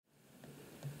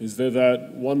Is there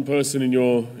that one person in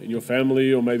your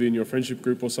family or maybe in your friendship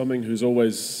group or something who's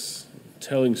always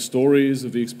telling stories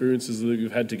of the experiences that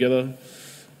you've had together?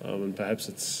 And perhaps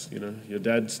it's, your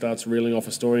dad starts reeling off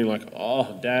a story and like,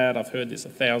 oh, Dad, I've heard this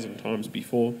 1,000 times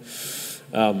before.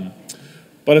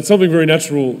 But it's something very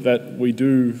natural that we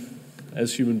do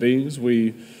as human beings.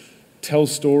 We tell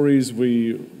stories,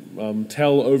 we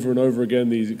tell over and over again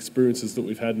these experiences that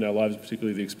we've had in our lives,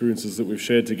 particularly the experiences that we've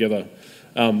shared together.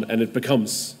 And it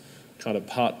becomes kind of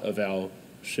part of our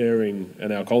sharing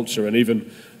and our culture. And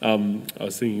even, I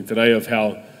was thinking today of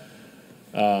how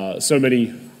so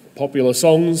many popular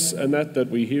songs and that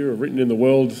we hear are written in the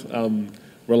world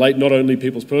relate not only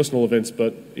people's personal events,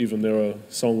 but even there are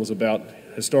songs about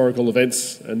historical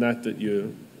events and that you're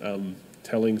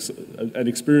telling an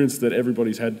experience that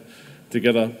everybody's had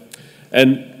together.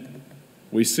 And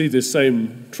we see this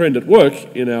same trend at work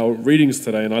in our readings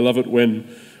today, and I love it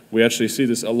when we actually see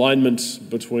this alignment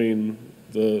between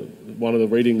one of the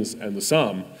readings and the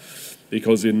psalm,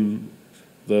 because in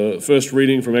the first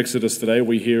reading from Exodus today,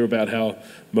 we hear about how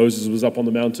Moses was up on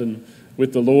the mountain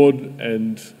with the Lord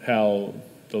and how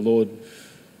the Lord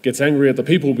gets angry at the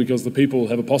people because the people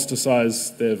have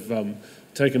apostatized. They've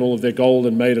taken all of their gold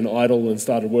and made an idol and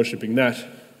started worshipping that.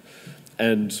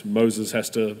 And Moses has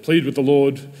to plead with the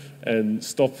Lord and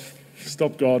stop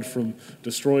God from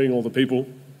destroying all the people.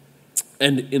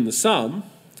 And in the psalm,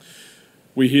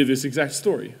 we hear this exact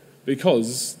story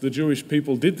because the Jewish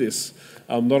people did this.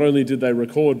 Not only did they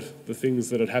record the things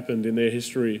that had happened in their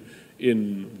history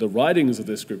in the writings of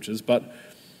their scriptures, but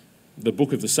the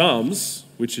book of the Psalms,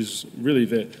 which is really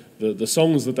the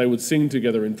songs that they would sing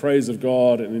together in praise of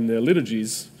God and in their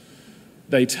liturgies,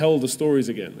 they tell the stories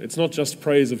again. It's not just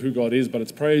praise of who God is, but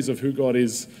it's praise of who God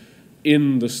is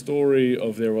in the story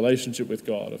of their relationship with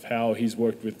God, of how he's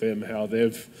worked with them, how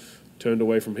they've turned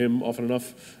away from him often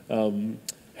enough,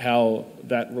 how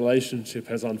that relationship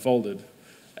has unfolded.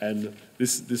 And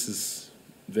this is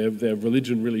their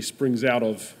religion really springs out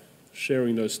of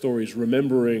sharing those stories,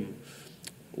 remembering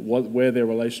where their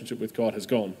relationship with God has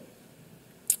gone.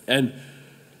 And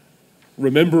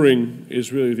remembering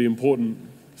is really the important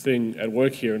thing at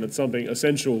work here, and it's something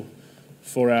essential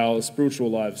for our spiritual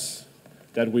lives,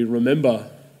 that we remember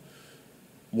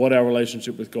what our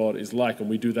relationship with God is like, and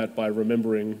we do that by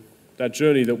remembering that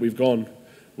journey that we've gone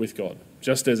with God.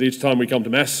 Just as each time we come to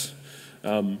Mass,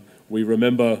 we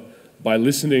remember by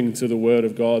listening to the word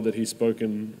of God that he's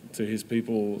spoken to his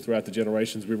people throughout the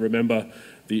generations. We remember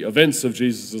the events of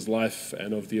Jesus' life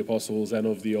and of the apostles and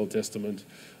of the Old Testament.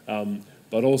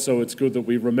 But also it's good that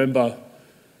we remember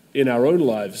in our own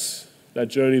lives that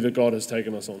journey that God has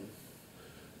taken us on.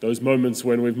 Those moments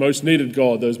when we've most needed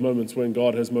God, those moments when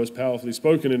God has most powerfully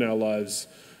spoken in our lives,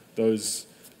 those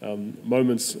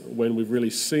moments when we've really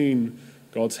seen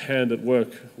God's hand at work,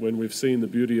 when we've seen the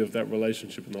beauty of that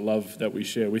relationship and the love that we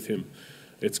share with him.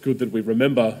 It's good that we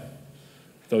remember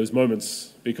those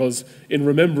moments, because in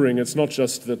remembering, it's not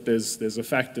just that there's a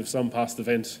fact of some past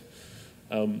event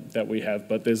that we have,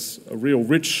 but there's a real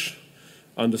rich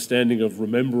understanding of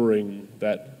remembering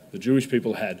that the Jewish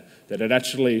people had, that it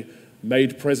actually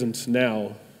made present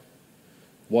now.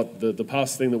 What the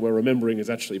past thing that we're remembering is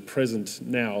actually present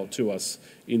now to us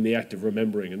in the act of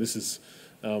remembering. And this is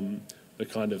the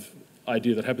kind of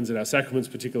idea that happens in our sacraments,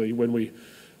 particularly when we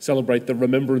celebrate the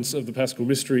remembrance of the Paschal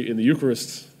Mystery in the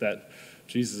Eucharist, that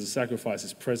Jesus' sacrifice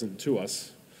is present to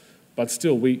us. But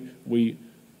still, we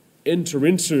enter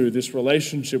into this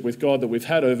relationship with God that we've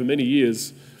had over many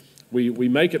years. We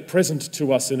make it present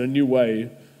to us in a new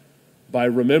way by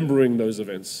remembering those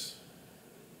events.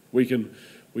 We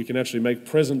can actually make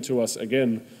present to us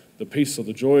again the peace or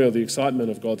the joy or the excitement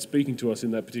of God speaking to us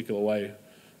in that particular way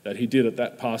that he did at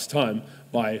that past time,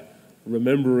 by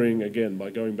remembering again, by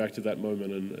going back to that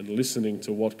moment and listening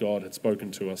to what God had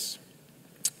spoken to us.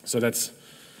 So that's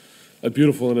a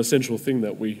beautiful and essential thing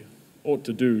that we ought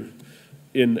to do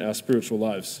in our spiritual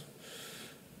lives.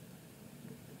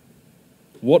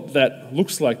 What that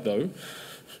looks like, though,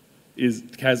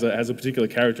 has a particular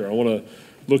character. I want to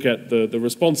look at the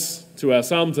response to our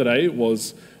psalm today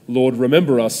was, Lord,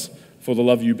 remember us for the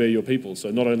love you bear your people. So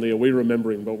not only are we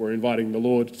remembering, but we're inviting the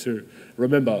Lord to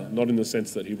remember, not in the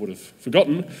sense that he would have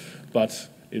forgotten, but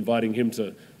inviting him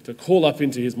to call up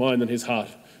into his mind and his heart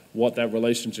what that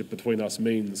relationship between us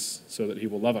means so that he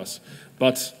will love us.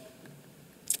 But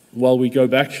while we go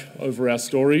back over our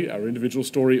story, our individual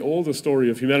story, or the story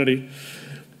of humanity,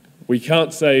 we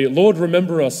can't say, Lord,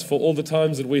 remember us for all the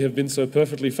times that we have been so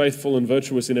perfectly faithful and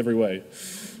virtuous in every way.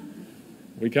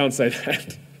 We can't say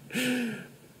that.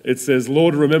 It says,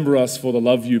 Lord, remember us for the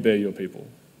love you bear your people.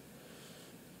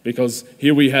 Because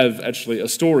here we have actually a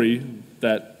story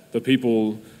that the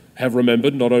people have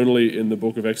remembered, not only in the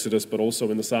book of Exodus, but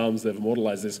also in the Psalms. They've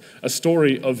immortalized this, a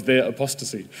story of their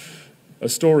apostasy, a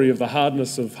story of the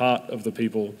hardness of heart of the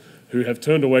people who have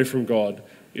turned away from God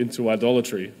into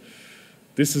idolatry.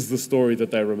 This is the story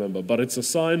that they remember, but it's a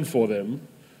sign for them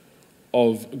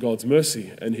of God's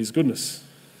mercy and his goodness.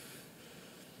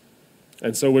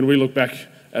 And so when we look back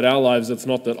at our lives, it's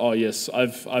not that, oh yes,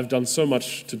 I've done so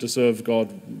much to deserve God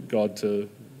to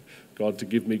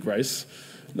give me grace.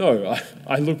 No,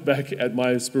 I look back at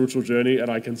my spiritual journey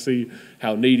and I can see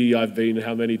how needy I've been,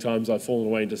 how many times I've fallen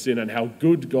away into sin, and how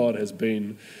good God has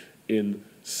been in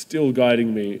still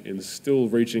guiding me, in still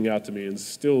reaching out to me, and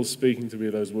still speaking to me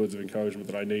those words of encouragement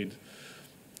that I need.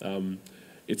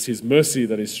 It's his mercy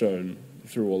that is shown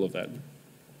through all of that.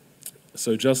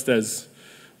 So just as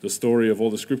the story of all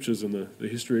the scriptures and the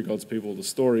history of God's people, the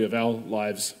story of our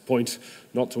lives point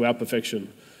not to our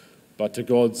perfection, but to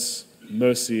God's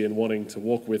mercy and wanting to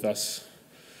walk with us,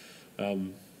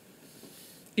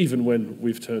 even when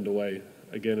we've turned away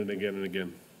again and again and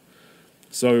again.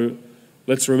 So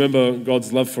let's remember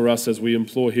God's love for us as we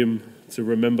implore him to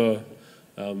remember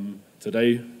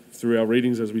today through our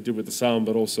readings, as we did with the psalm,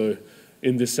 but also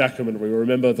in this sacrament. We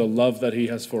remember the love that he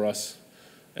has for us,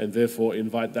 and therefore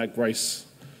invite that grace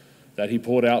that he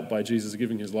poured out by Jesus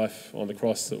giving his life on the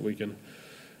cross, that we can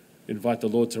invite the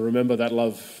Lord to remember that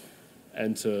love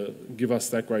and to give us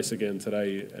that grace again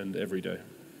today and every day.